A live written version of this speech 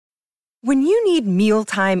When you need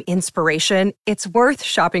mealtime inspiration, it's worth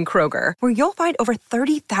shopping Kroger, where you'll find over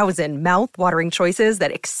 30,000 mouth-watering choices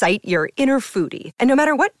that excite your inner foodie. And no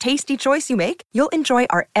matter what tasty choice you make, you'll enjoy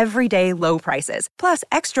our everyday low prices, plus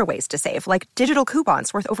extra ways to save, like digital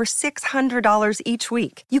coupons worth over $600 each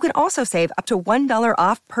week. You can also save up to $1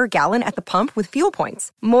 off per gallon at the pump with fuel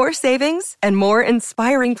points. More savings and more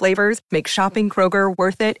inspiring flavors make shopping Kroger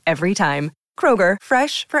worth it every time. Kroger,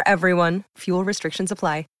 fresh for everyone. Fuel restrictions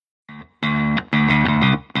apply.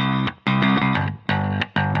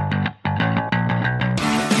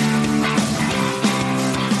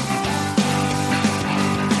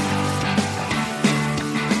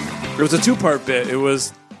 It was a two-part bit. It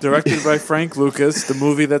was directed by Frank Lucas, the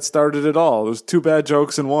movie that started it all. It was two bad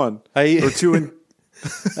jokes in one. I even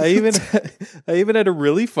had a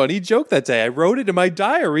really funny joke that day. I wrote it in my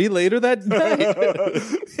diary later that night.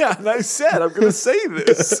 Yeah, and I said, I'm going to say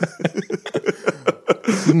this.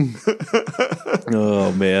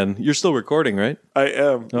 Oh, man. You're still recording, right? I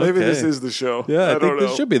am. Okay. Maybe this is the show. Yeah, I think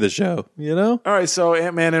this should be the show, you know? All right, so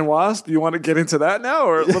Ant-Man and Wasp, you want to get into that now?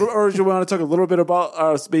 Or do you want to talk a little bit about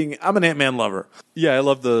us being... I'm an Ant-Man lover. Yeah, I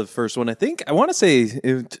love the first one. I want to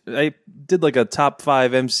say I did like a top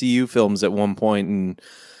 5 MCU films at one point, and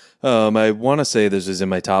I want to say this is in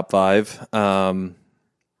my top 5.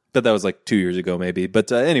 But that was like 2 years ago, maybe.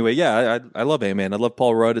 But anyway, yeah, I love Ant-Man. I love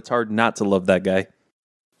Paul Rudd. It's hard not to love that guy.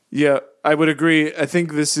 Yeah, I would agree. I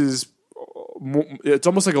think this is... It's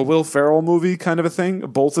almost like a Will Ferrell movie kind of a thing.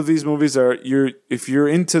 Both of these movies are... If you're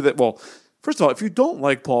into that... Well, first of all, if you don't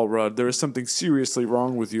like Paul Rudd, there is something seriously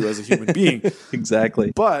wrong with you as a human being.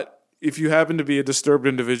 Exactly. But if you happen to be a disturbed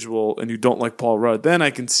individual and you don't like Paul Rudd, then I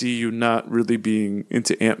can see you not really being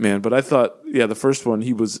into Ant-Man. But I thought, yeah, the first one,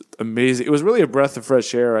 he was amazing. It was really a breath of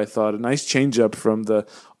fresh air, I thought. A nice change up from the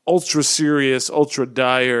ultra serious, ultra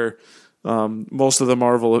dire... most of the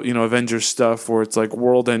Marvel, Avengers stuff where it's like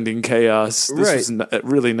world-ending chaos. This was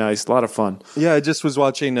really nice, a lot of fun. Yeah, I just was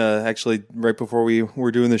watching. Actually, right before we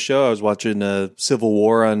were doing the show, I was watching Civil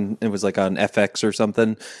War it was like on FX or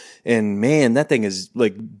something. And man, that thing is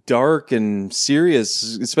like dark and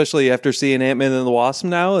serious, especially after seeing Ant-Man and the Wasp.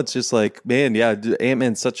 Now it's just like, man, yeah,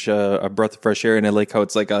 Ant-Man's such a breath of fresh air, and I like how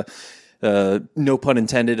it's like a. No pun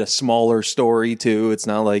intended, a smaller story too. It's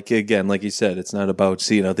not like, again, like you said, it's not about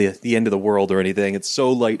the end of the world or anything. It's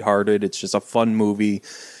so lighthearted. It's just a fun movie,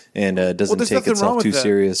 and doesn't take itself too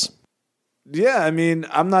serious. Yeah, I mean,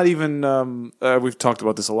 I'm not even. We've talked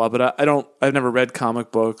about this a lot, but I've never read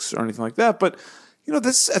comic books or anything like that. But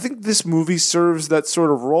I think this movie serves that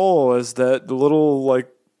sort of role as that little like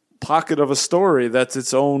pocket of a story that's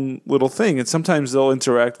its own little thing, and sometimes they'll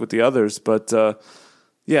interact with the others, but.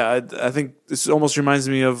 Yeah, I think this almost reminds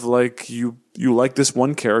me of like you like this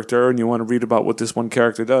one character and you want to read about what this one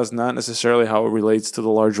character does, not necessarily how it relates to the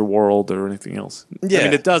larger world or anything else. Yeah. I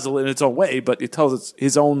mean, it does in its own way, but it tells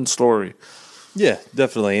his own story. Yeah,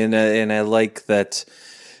 definitely, and I like that.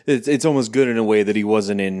 It's almost good in a way that he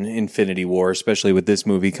wasn't in Infinity War, especially with this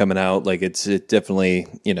movie coming out. Like it definitely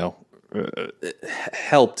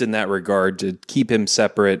helped in that regard to keep him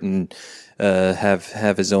separate and.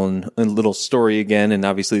 Have his own little story again, and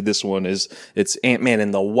obviously this one it's Ant-Man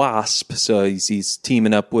and the Wasp, so he's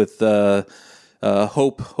teaming up with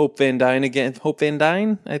Hope Van Dyne again. Hope Van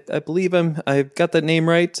Dyne, I believe I've got that name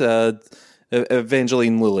right.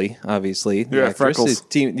 Evangeline Lilly, obviously. Yeah, Freckles.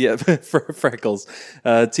 Freckles.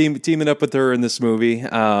 Teaming up with her in this movie.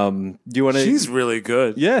 Do you want to? She's really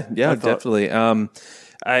good. Yeah, definitely. I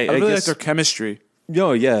really guess, like their chemistry.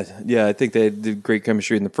 Oh, yeah. I think they did great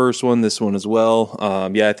chemistry in the first one, this one as well.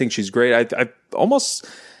 I think she's great. I almost,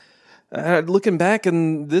 looking back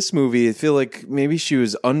in this movie, I feel like maybe she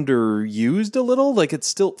was underused a little. Like it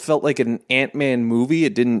still felt like an Ant-Man movie.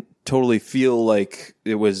 It didn't totally feel like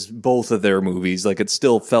it was both of their movies. Like it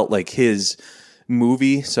still felt like his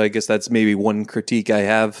movie. So I guess that's maybe one critique I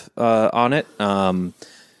have on it.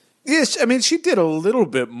 Yes, I mean, she did a little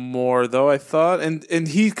bit more, though, I thought. And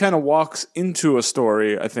he kind of walks into a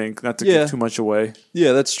story, I think, not to give too much away.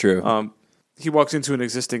 Yeah, that's true. He walks into an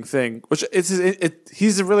existing thing, which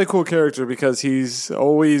he's a really cool character because he's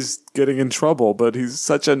always getting in trouble, but he's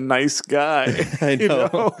such a nice guy. I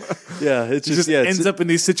know. Yeah, it just ends up in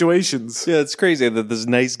these situations. Yeah, it's crazy that this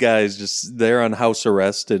nice guy is just there on house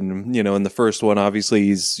arrest. And, in the first one, obviously,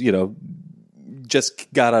 he's,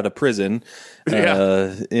 just got out of prison.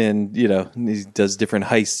 And he does different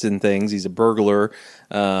heists and things. He's a burglar,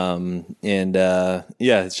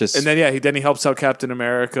 it's just. And then he helps out Captain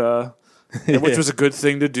America, which was a good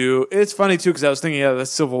thing to do. It's funny too because I was thinking,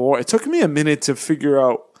 that's Civil War. It took me a minute to figure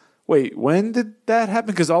out. Wait, when did that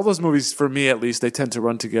happen? Because all those movies, for me at least, they tend to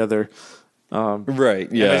run together.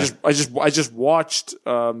 Right. Yeah. And I just watched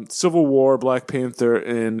Civil War, Black Panther,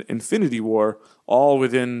 and Infinity War all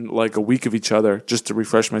within like a week of each other, just to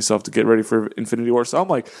refresh myself to get ready for Infinity War. So I'm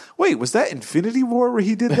like, wait, was that Infinity War where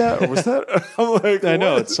he did that, or was that? I'm like, I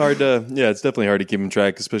know what? it's hard to. Yeah, it's definitely hard to keep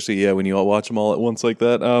track, especially when you all watch them all at once like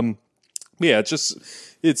that. Yeah, it's just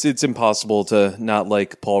it's impossible to not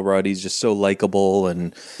like Paul Rudd. He's just so likable,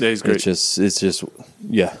 and Yeah, he's great. it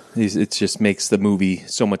just makes the movie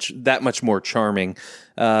that much more charming.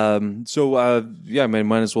 I mean,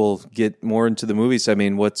 might as well get more into the movies. I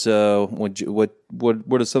mean, what are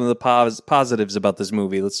some of the positives about this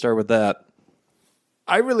movie? Let's start with that.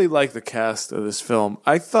 I really like the cast of this film.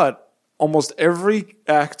 I thought almost every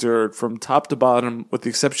actor from top to bottom, with the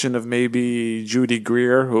exception of maybe Judy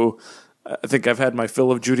Greer, who I think I've had my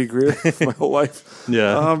fill of Judy Greer my whole life.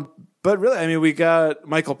 Yeah. But really, I mean, we got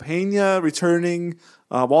Michael Pena returning.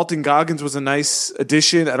 Walton Goggins was a nice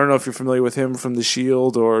addition. I don't know if you're familiar with him from The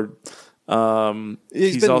Shield, or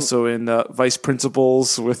he's also in Vice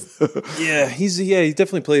Principals with. He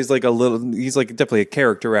definitely plays like he's like definitely a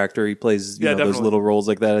character actor. He plays those little roles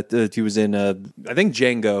like that. He was in I think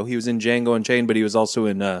Django. He was in Django Unchained, but he was also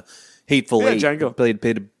in Hateful Eight. Django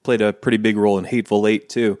played a pretty big role in Hateful Eight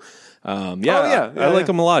too. I like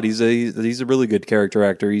him a lot. He's a really good character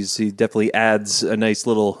actor. He definitely adds a nice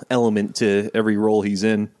little element to every role he's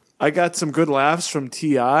in. I got some good laughs from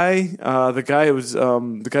T.I. The guy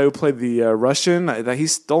who played the Russian.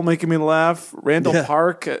 He's still making me laugh. Randall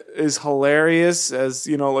Park is hilarious as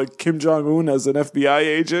like Kim Jong Un as an FBI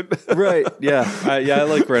agent. Right? Yeah. I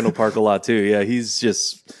like Randall Park a lot too. Yeah, he's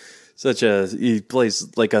just he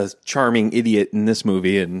plays like a charming idiot in this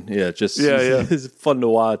movie, and it's fun to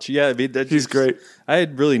watch. Yeah, I mean he's great. I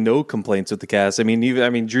had really no complaints with the cast. I mean,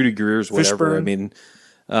 Judy Greer's whatever. Fishburne. I mean,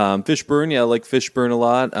 Fishburne. Yeah, I like Fishburne a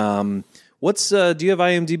lot. Do you have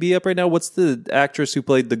IMDb up right now? What's the actress who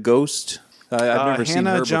played the ghost? I've never seen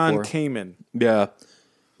her Hannah John before. Kamen. Yeah,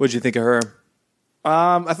 what'd you think of her?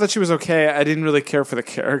 I thought she was okay. I didn't really care for the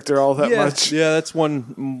character all that much. Yeah, that's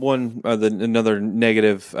another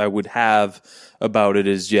negative I would have about it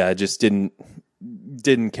is I just didn't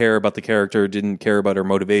care about the character, didn't care about her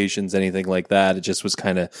motivations, anything like that. It just was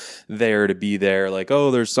kind of there to be there, like,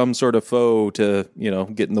 oh, there's some sort of foe to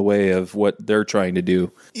get in the way of what they're trying to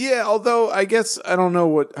do. Yeah, although I guess I don't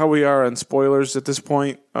know how we are on spoilers at this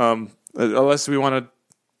point. Unless we want to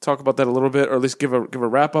talk about that a little bit, or at least give a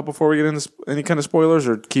wrap up before we get into any kind of spoilers,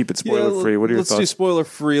 or keep it spoiler free. What are your thoughts? Let's do spoiler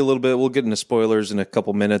free a little bit. We'll get into spoilers in a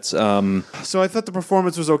couple minutes. So I thought the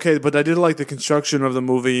performance was okay, but I did like the construction of the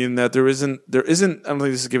movie in that there isn't. I don't think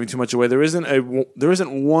this is giving too much away. There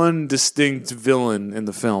isn't one distinct villain in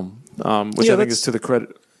the film, which I think is to the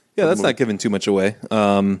credit. Yeah, that's not giving too much away.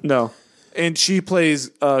 No. And she plays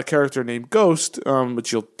a character named Ghost,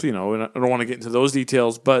 which I don't want to get into those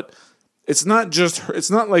details, but it's not just her.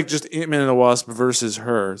 It's not like just Ant-Man and the Wasp versus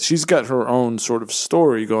her. She's got her own sort of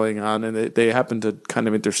story going on, and they happen to kind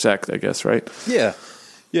of intersect, I guess, right? Yeah.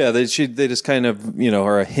 Yeah, they just kind of,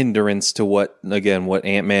 are a hindrance to what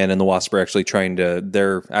Ant-Man and the Wasp are actually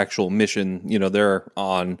their actual mission, they're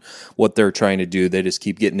on what they're trying to do. They just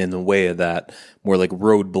keep getting in the way of that. More like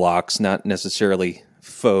roadblocks, not necessarily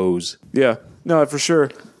foes. Yeah, no, for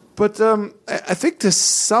sure. But I think to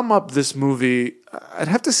sum up this movie, I'd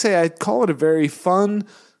have to say I'd call it a very fun,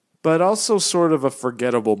 but also sort of a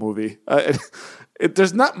forgettable movie.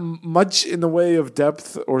 There's not much in the way of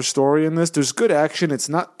depth or story in this. There's good action. It's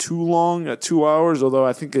not too long, at 2 hours, although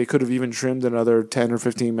I think they could have even trimmed another 10 or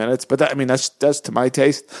 15 minutes. But that's to my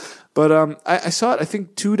taste. But I saw it, I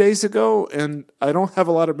think, 2 days ago, and I don't have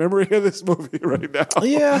a lot of memory of this movie right now.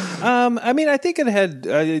 Yeah. I think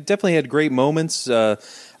it definitely had great moments. I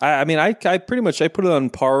pretty much put it on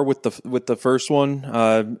par with the first one.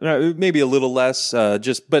 Maybe a little less,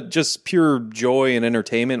 just pure joy and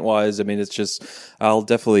entertainment wise. I mean, it's just, I'll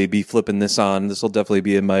definitely be flipping this on. This will definitely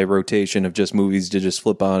be in my rotation of just movies to just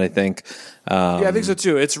flip on, I think. Yeah, I think so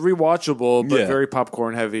too. It's rewatchable, but very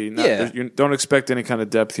popcorn heavy. You don't expect any kind of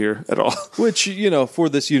depth here at all. Which, for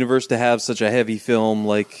this universe to have such a heavy film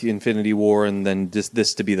like Infinity War, and then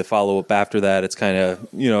this to be the follow up after that, it's kind of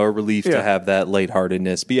a relief to have that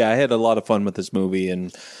lightheartedness. But yeah, I had a lot of fun with this movie,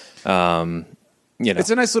 and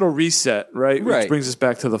it's a nice little reset, right? Which brings us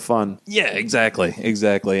back to the fun. Yeah, exactly.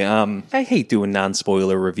 I hate doing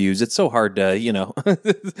non-spoiler reviews. It's so hard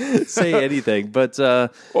to, say anything. But so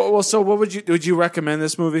what would you recommend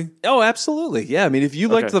this movie? Oh, absolutely. Yeah, I mean, if you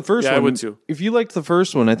liked the first one, I would too. If you liked the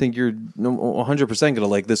first one, I think you're 100% going to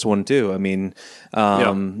like this one too. I mean,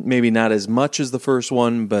 maybe not as much as the first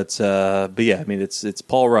one, but yeah, I mean, it's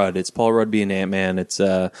Paul Rudd. It's Paul Rudd being Ant-Man. It's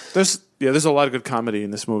there's a lot of good comedy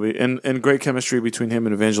in this movie, and great chemistry between him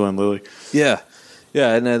and Evangeline Lilly. Yeah.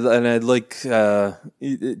 Yeah, and I like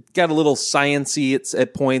it got a little science-y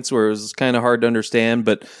at points where it was kind of hard to understand,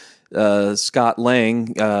 but Scott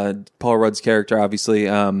Lang, Paul Rudd's character, obviously,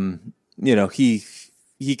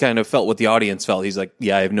 he kind of felt what the audience felt. He's like,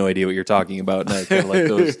 yeah, I have no idea what you're talking about, and I kind of like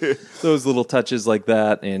those little touches like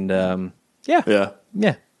that, and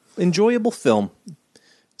yeah, enjoyable film.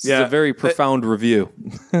 It's a very profound review.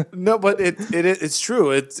 No, but it's true.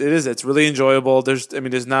 It is. It's really enjoyable. There's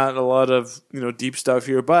not a lot of deep stuff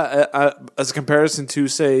here, but as a comparison to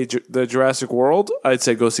say the Jurassic World, I'd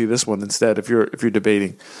say go see this one instead if you're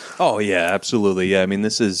debating. Oh yeah, absolutely. Yeah, I mean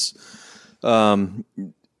this is.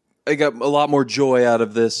 I got a lot more joy out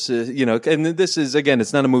of this, and this is, again,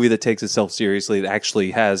 it's not a movie that takes itself seriously. It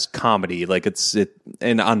actually has comedy,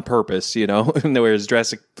 and on purpose, whereas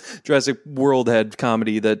Jurassic World had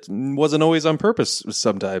comedy that wasn't always on purpose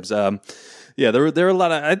sometimes. There are a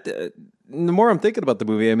lot of, the more I'm thinking about the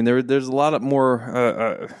movie, I mean, there's a lot of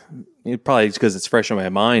more, probably because it's fresh in my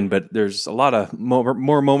mind, but there's a lot of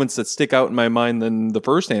more moments that stick out in my mind than the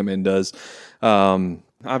first Ant-Man does.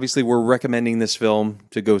 Obviously, we're recommending this film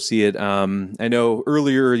to go see it. I know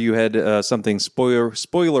earlier you had something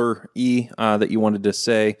spoiler-y that you wanted to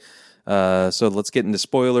say. So let's get into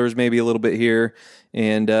spoilers maybe a little bit here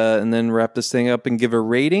and then wrap this thing up and give a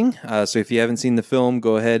rating. So if you haven't seen the film,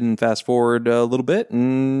 go ahead and fast forward a little bit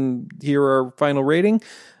and hear our final rating.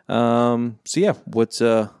 What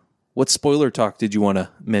spoiler talk did you want to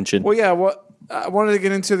mention? Well, yeah, I wanted to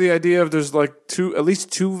get into the idea of there's at least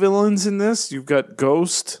two villains in this. You've got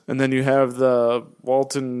Ghost, and then you have the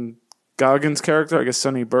Walton Goggins character, I guess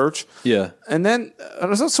Sonny Birch. Yeah. And then I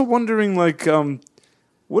was also wondering,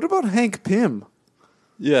 what about Hank Pym?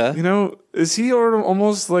 Yeah. Is he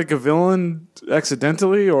almost like a villain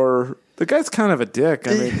accidentally, or the guy's kind of a dick?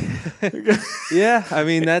 I mean, yeah. I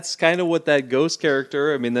mean, that's kind of what that Ghost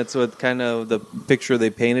character. I mean, that's what kind of the picture they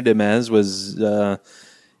painted him as was.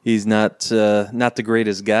 He's not the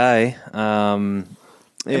greatest guy.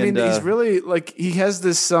 He's really he has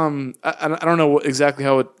this. I don't know exactly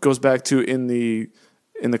how it goes back to in the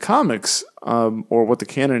comics or what the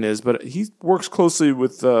canon is, but he works closely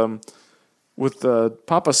with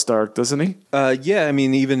Papa Stark, doesn't he? Yeah. I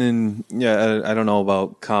mean, even I don't know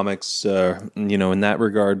about comics, in that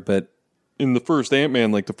regard, but in the first Ant-Man,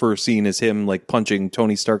 the first scene is him punching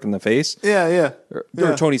Tony Stark in the face. Yeah.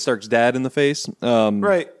 Or Tony Stark's dad in the face.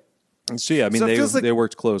 Right. So yeah, I mean they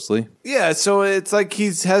worked closely. Yeah, so it's like he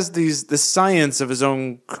has the science of his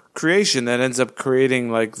own creation that ends up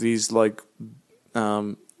creating these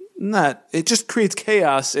it just creates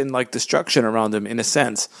chaos and destruction around him in a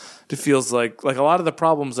sense. It feels like a lot of the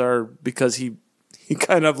problems are because he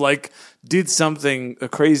kind of did a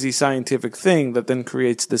crazy scientific thing that then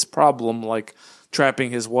creates this problem,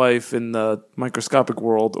 trapping his wife in the microscopic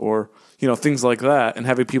world or things like that, and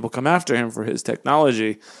having people come after him for his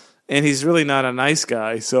technology. And he's really not a nice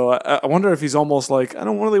guy. So I wonder if he's almost I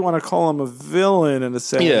don't really want to call him a villain in a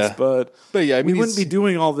sense, but yeah, I mean, we wouldn't be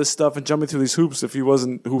doing all this stuff and jumping through these hoops if he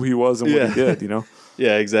wasn't who he was and what he did,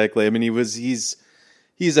 Yeah, exactly. I mean, he's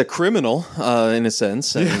a criminal in a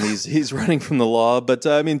sense. I mean, he's running from the law, but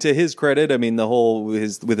I mean, to his credit, I mean, the whole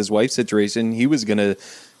with his wife's situation, he was going to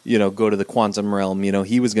go to the quantum realm.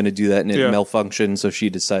 He was going to do that and it malfunctioned, so she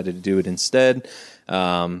decided to do it instead.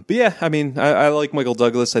 But yeah, I mean, I like Michael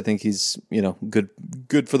Douglas. I think he's,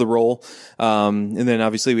 good for the role. And then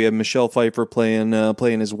obviously we have Michelle Pfeiffer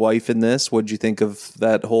playing his wife in this. What'd you think of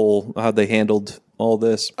that how they handled all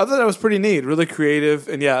this? I thought that was pretty neat, really creative.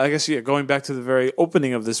 And yeah, I guess, going back to the very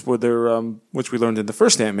opening of this, where they're, which we learned in the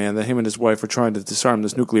first Ant-Man, that him and his wife are trying to disarm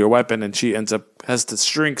this nuclear weapon, and she has to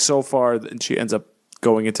shrink so far, and she ends up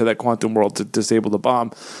going into that quantum world to disable the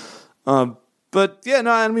bomb. But yeah,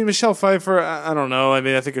 no, I mean, Michelle Pfeiffer, I don't know. I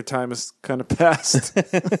mean, I think her time is kind of past.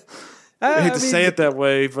 I hate to say it that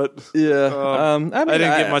way, but yeah, I didn't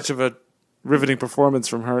get much of a riveting performance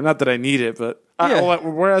from her. Not that I need it, but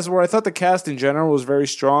whereas where I thought the cast in general was very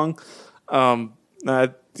strong, I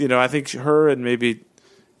think her and maybe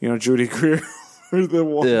Judy Greer were the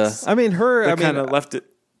ones. Yeah, I mean kind of left it.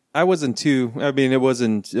 I wasn't too. I mean, it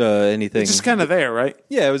wasn't anything. It's just kind of there, right?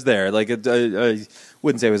 Yeah, it was there.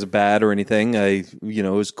 wouldn't say it was bad or anything. It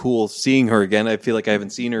was cool seeing her again. I feel like I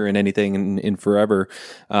haven't seen her in anything in forever.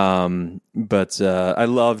 But I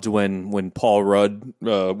loved when Paul Rudd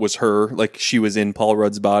was her, like she was in Paul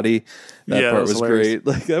Rudd's body. That part was great.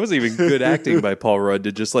 Like that was even good acting by Paul Rudd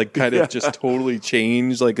to just like kind of just totally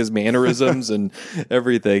change like his mannerisms and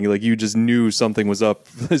everything. Like you just knew something was up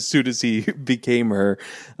as soon as he became her.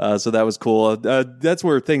 So that was cool. That's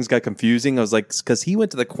where things got confusing. I was like, because he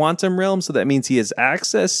went to the quantum realm, so that means he has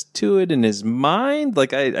access to it in his mind.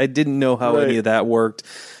 Like I didn't know how any of that worked.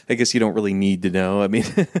 I guess you don't really need to know. I mean,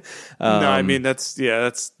 no, I mean that's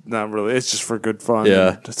not really. It's just for good fun.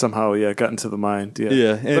 Yeah. And somehow, got into the mind. Yeah,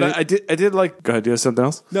 yeah. But I did like. Go ahead. Do you have something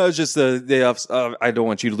else? No, it's just I don't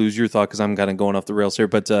want you to lose your thought because I'm kind of going off the rails here.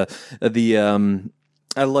 But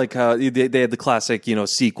I like how they had the classic,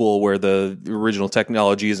 sequel where the original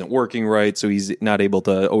technology isn't working right, so he's not able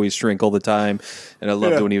to always shrink all the time. And I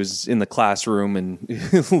loved when he was in the classroom and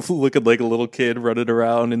looking like a little kid running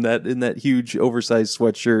around in that huge oversized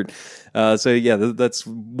sweatshirt. That's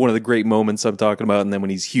one of the great moments I'm talking about. And then when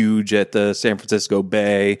he's huge at the San Francisco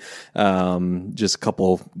Bay, just a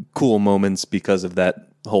couple cool moments because of that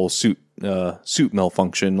whole suit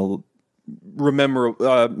malfunction.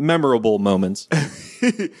 Memorable moments.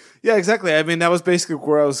 Yeah, exactly. I mean, that was basically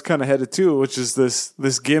where I was kind of headed to, which is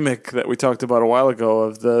this gimmick that we talked about a while ago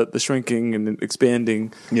of the shrinking and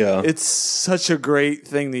expanding. Yeah, it's such a great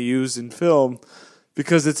thing to use in film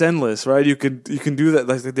because it's endless, right? You can do that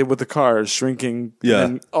like they did with the cars, shrinking. Yeah.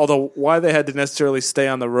 And although why they had to necessarily stay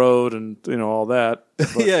on the road and all that.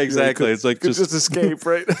 But, yeah, exactly. It's like just escape,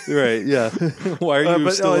 right? Right. Yeah. Why are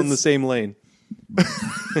you still in the same lane?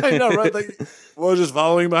 I know, right? Like, well, just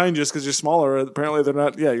following behind you just because you're smaller. Apparently, they're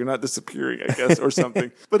not. Yeah, you're not disappearing, I guess, or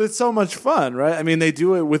something. But it's so much fun, right? I mean, they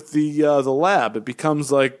do it with the lab. It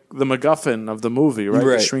becomes like the MacGuffin of the movie, right?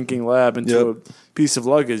 The shrinking lab into a piece of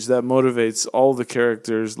luggage that motivates all the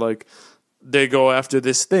characters. Like they go after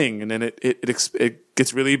this thing, and then it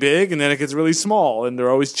gets really big, and then it gets really small, and they're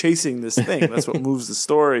always chasing this thing. That's what moves the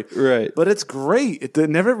story, right? But it's great. It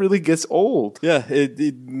never really gets old. Yeah,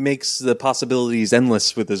 it makes the possibilities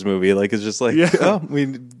endless with this movie. Like it's just like,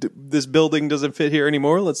 this building doesn't fit here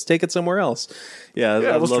anymore. Let's take it somewhere else. Yeah,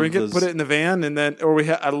 we'll shrink it, put it in the van, and then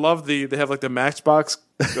I love they have like the Matchbox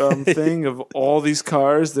thing of all these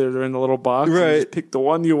cars. They're in the little box. Right, you just pick the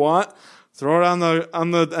one you want. Throw it on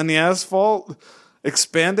the asphalt,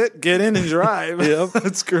 expand it, get in and drive. Yep.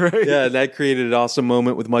 That's great. Yeah, and that created an awesome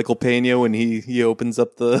moment with Michael Pena when he opens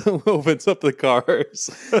up the cars.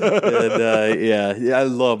 And I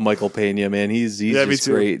love Michael Pena, man. He's just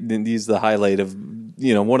great. And he's the highlight of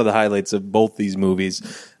one of the highlights of both these movies.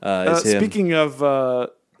 Is him. Speaking of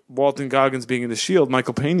Walton Goggins being in The Shield,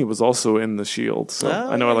 Michael Pena was also in The Shield. So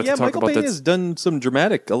I know I like to talk Michael about that. Michael Pena's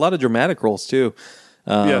done a lot of dramatic roles too.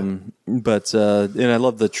 But and I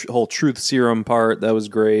love the whole truth serum part. That was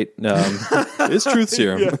great. It's truth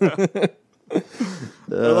serum. I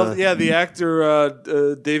love, the actor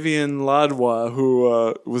Davian Ladwa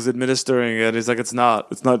who was administering it. He's like, it's not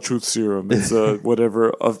truth serum. It's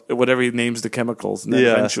whatever he names the chemicals. And then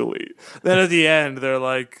eventually, then at the end, they're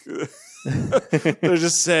like, they're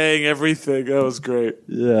just saying everything. That was great.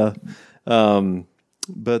 Yeah, I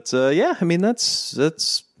mean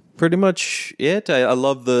that's pretty much it. I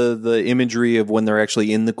love the imagery of when they're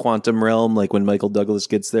actually in the quantum realm, like when Michael Douglas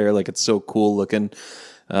gets there. Like it's so cool looking.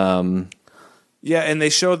 Yeah, and they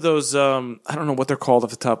showed those. I don't know what they're called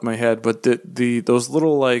off the top of my head, but those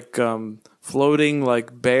little like floating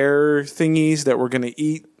like bear thingies that were going to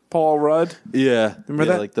eat Paul Rudd. Yeah,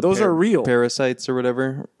 remember that? Like those are real parasites or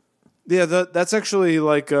whatever. Yeah, that's actually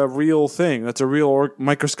like a real thing. That's a real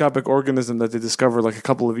microscopic organism that they discovered like a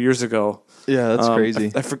couple of years ago. Yeah, that's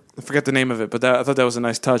crazy. I forget the name of it, but I thought that was a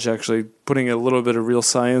nice touch, actually, putting a little bit of real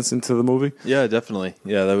science into the movie. Yeah, definitely.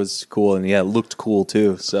 Yeah, that was cool, and it looked cool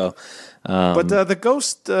too. So, but the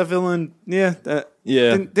ghost villain,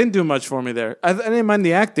 didn't do much for me there. I didn't mind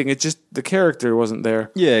the acting; it just the character wasn't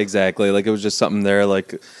there. Yeah, exactly. Like it was just something there,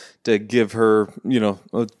 like to give her,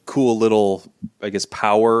 a cool little, I guess,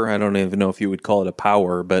 power. I don't even know if you would call it a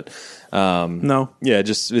power, but no. Yeah,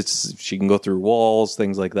 just she can go through walls,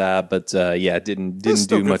 things like that. But didn't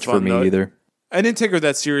do much for me either. I didn't take her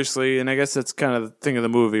that seriously, and I guess that's kind of the thing of the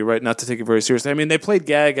movie, right? Not to take it very seriously. I mean, they played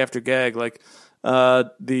gag after gag, like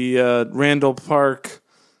the Randall Park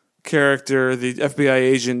character, the FBI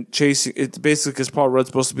agent chasing. It's basically because Paul Rudd's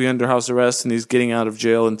supposed to be under house arrest, and he's getting out of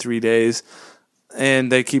jail in 3 days.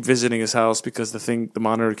 And they keep visiting his house because the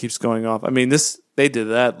monitor keeps going off. I mean, they did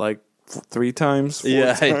that like 3 times, 4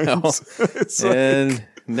 times. I know. It's and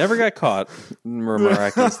Never got caught,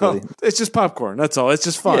 miraculously. It's just popcorn. That's all. It's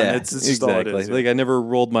just fun. Yeah, it's just all it is. Like I never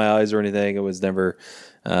rolled my eyes or anything. It was never.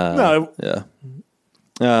 No. Yeah.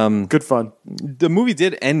 Good fun. The movie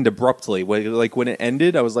did end abruptly. Like when it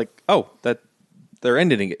ended, I was like, "Oh, that they're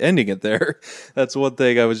ending it there." That's one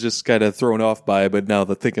thing I was just kind of thrown off by. But now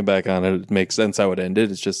that thinking back on it, it makes sense how it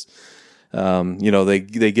ended. It's just, they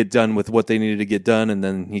get done with what they needed to get done, and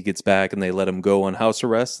then he gets back, and they let him go on house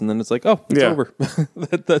arrest, and then it's like, "Oh, it's over."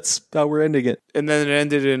 That's how we're ending it. And then it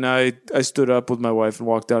ended, and I stood up with my wife and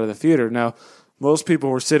walked out of the theater. Now, most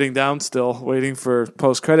people were sitting down still, waiting for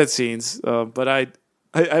post-credit scenes, but I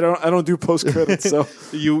don't do post credits, so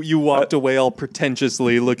you walked away all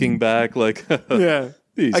pretentiously, looking back like yeah.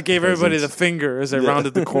 I gave everybody the peasants. finger as I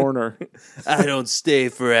rounded the corner. I don't stay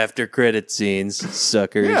for after credit scenes,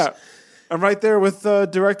 suckers. Yeah, I'm right there with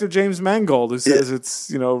director James Mangold, who says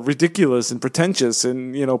it's ridiculous and pretentious,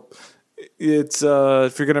 and it's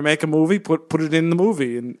if you're gonna make a movie, put it in the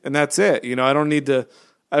movie, and that's it. I don't need to.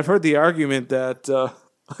 I've heard the argument that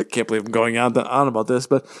I can't believe I'm going on about this,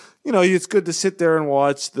 but it's good to sit there and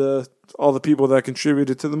watch all the people that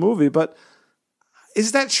contributed to the movie. But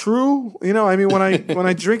is that true? When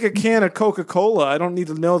I drink a can of Coca-Cola, I don't need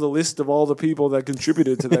to know the list of all the people that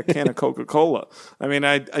contributed to that can of Coca-Cola.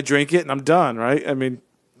 I drink it and I'm done, right? I've good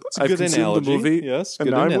consumed analogy. the movie, Yes, and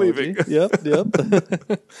good now analogy. I'm leaving.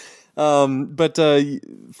 Yep. But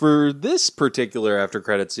for this particular after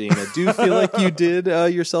credit scene, I do feel like you did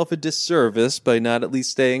yourself a disservice by not at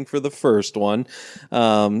least staying for the first one,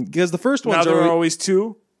 because the first one Now there are always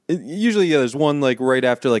two. Usually, there's one like right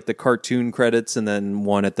after like the cartoon credits, and then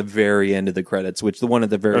one at the very end of the credits. Which the one at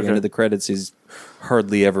the very end of the credits is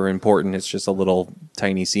hardly ever important. It's just a little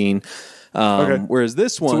tiny scene. Whereas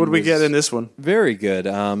this one, So what do we get in this one? Very good.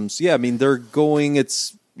 They're going.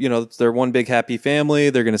 It's they're one big happy family.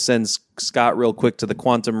 They're going to send Scott real quick to the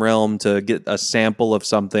quantum realm to get a sample of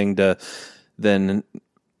something to then.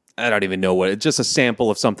 I don't even know what. It's just a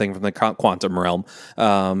sample of something from the quantum realm.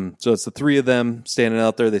 So it's the three of them standing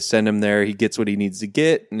out there. They send him there. He gets what he needs to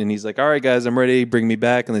get. And then he's like, all right, guys, I'm ready. Bring me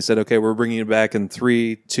back. And they said, okay, we're bringing you back in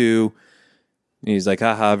 3, 2. And he's like,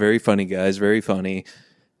 haha, very funny, guys. Very funny.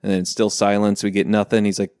 And then still silence. We get nothing.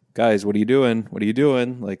 He's like, guys, what are you doing? What are you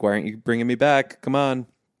doing? Like, why aren't you bringing me back? Come on.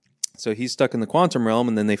 So he's stuck in the quantum realm.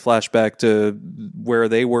 And then they flash back to where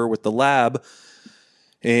they were with the lab.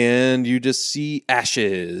 And you just see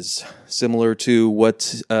ashes, similar to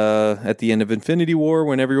what at the end of Infinity War,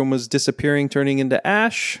 when everyone was disappearing, turning into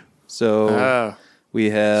ash. So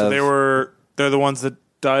we have. So they're the ones that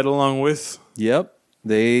died along with. Yep,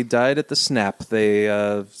 they died at the snap.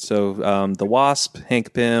 The Wasp,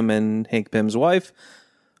 Hank Pym, and Hank Pym's wife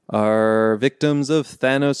are victims of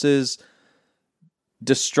Thanos'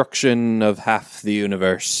 destruction of half the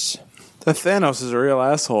universe. The Thanos is a real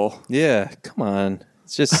asshole. Yeah, come on.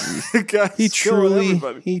 It's just he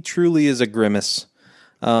truly is a grimace.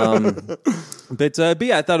 But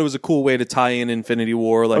yeah, I thought it was a cool way to tie in Infinity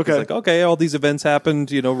War. It's like, okay, all these events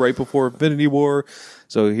happened, right before Infinity War.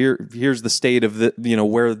 So here's the state of the,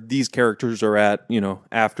 where these characters are at,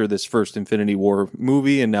 after this first Infinity War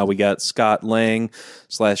movie, and now we got Scott Lang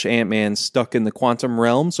 / Ant-Man stuck in the quantum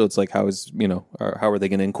realm. So it's like, how are they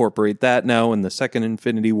going to incorporate that now in the second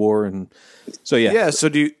Infinity War? And so yeah. So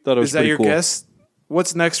is that your cool guess?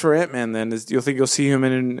 What's next for Ant-Man then? Do you think you'll see him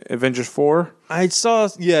in Avengers 4? I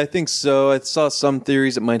think so. I saw some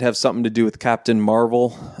theories it might have something to do with Captain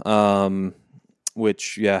Marvel,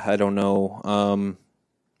 which, I don't know.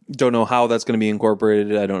 Don't know how that's going to be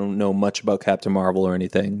incorporated. I don't know much about Captain Marvel or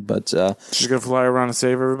anything, but she's going to fly around and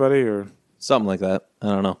save everybody, or something like that. I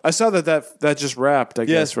don't know. I saw that just wrapped, I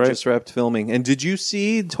guess, right? Just wrapped filming. And did you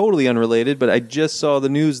see, totally unrelated, but I just saw the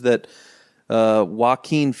news that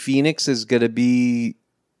Joaquin Phoenix is going to be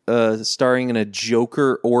starring in a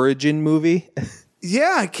Joker origin movie.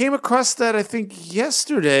 Yeah, I came across that, I think,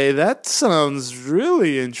 yesterday. That sounds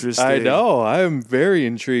really interesting. I know. I'm very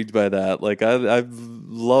intrigued by that. Like, I've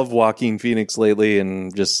loved Joaquin Phoenix lately,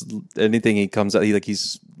 and just anything he comes out,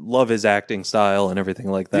 he's love his acting style and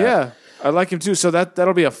everything like that. Yeah, I like him too. So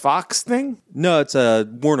that'll be a Fox thing? No, it's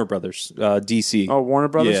Warner Brothers, DC. Oh, Warner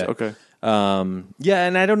Brothers? Yeah. Okay.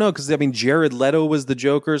 And I don't know, because Jared Leto was the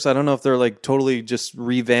Joker, so I don't know if they're like totally just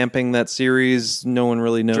revamping that series. No one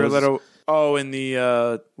really knows. Jared Leto. Oh, in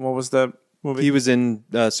the what was that movie? He was in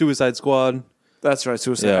Suicide Squad. That's right,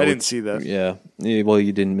 Suicide. I didn't see that. Yeah, well,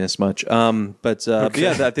 you didn't miss much. But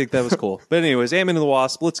yeah, I think that was cool. But anyways, Ant-Man and the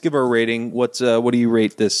Wasp. Let's give our rating. What do you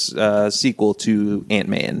rate this sequel to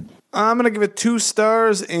Ant-Man? I'm gonna give it 2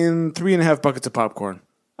 stars and 3.5 buckets of popcorn.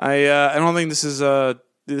 I don't think this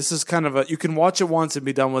this is kind of you can watch it once and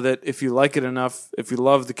be done with it. If you like it enough, if you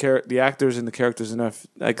love the actors and the characters enough,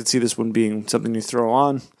 I could see this one being something you throw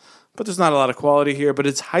on. But there's not a lot of quality here, but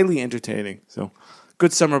it's highly entertaining. So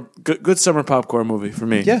good summer popcorn movie for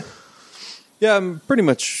me. Yeah. Yeah, I'm pretty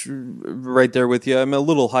much right there with you. I'm a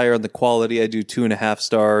little higher on the quality. I do 2.5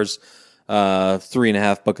 stars,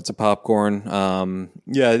 3.5 buckets of popcorn.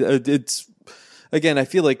 It's again. I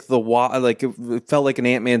feel like it felt like an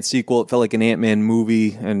Ant-Man sequel. It felt like an Ant-Man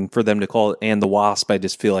movie, and for them to call it "And the Wasp," I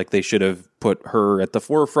just feel like they should have put her at the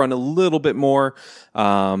forefront a little bit more.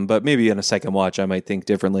 But maybe on a second watch, I might think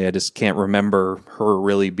differently. I just can't remember her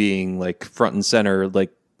really being like front and center,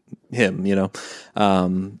 like him, you know.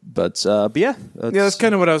 But yeah, that's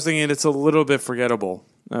kind of what I was thinking. It's a little bit forgettable.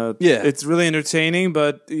 It's really entertaining,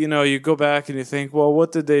 but you go back and you think, well,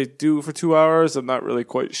 what did they do for 2 hours? I'm not really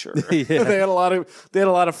quite sure. They had a lot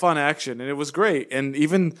of fun action, and it was great. And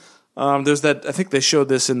even there's that. I think they showed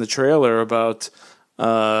this in the trailer about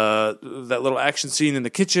that little action scene in the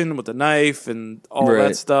kitchen with the knife and all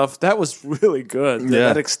that stuff. That was really good.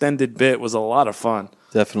 That extended bit was a lot of fun.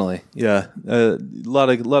 Definitely, yeah. A lot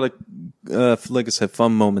of like I said,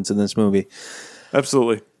 fun moments in this movie.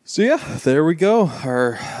 Absolutely. So yeah, there we go.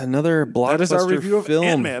 Another blockbuster that is our review film. Of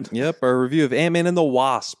Ant-Man. Yep, our review of Ant-Man and the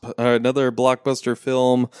Wasp. Another blockbuster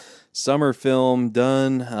film, summer film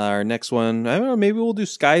done. Our next one, I don't know, maybe we'll do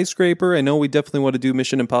Skyscraper. I know we definitely want to do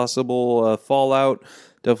Mission Impossible Fallout.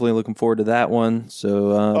 Definitely looking forward to that one.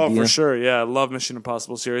 So, for sure. Yeah, I love Mission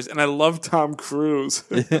Impossible series, and I love Tom Cruise.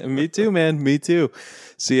 Me too, man. Me too.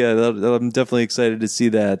 So yeah, I'm definitely excited to see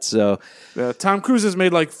that. So, Tom Cruise has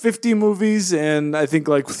made like 50 movies, and I think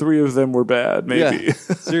like 3 of them were bad. Maybe. Yeah,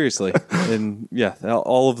 seriously, and yeah,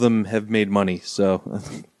 all of them have made money. So.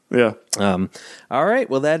 Yeah. All right.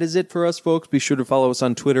 Well, that is it for us, folks. Be sure to follow us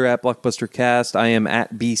on Twitter at BlockbusterCast. I am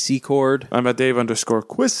at BCCord. I'm at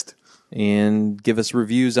Dave_Quist. And give us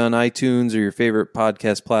reviews on iTunes or your favorite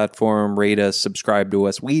podcast platform. Rate us, subscribe to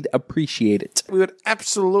us. We'd appreciate it. We would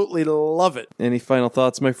absolutely love it. Any final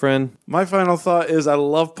thoughts, my friend? My final thought is I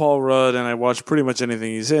love Paul Rudd, and I watch pretty much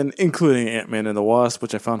anything he's in, including Ant-Man and the Wasp,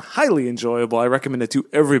 which I found highly enjoyable. I recommend it to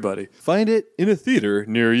everybody. Find it in a theater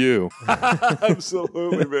near you.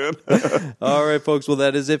 Absolutely, man. All right, folks. Well,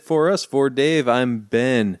 that is it for us. For Dave, I'm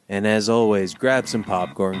Ben. And as always, grab some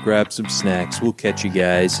popcorn, grab some snacks. We'll catch you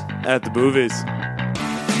guys at the movies.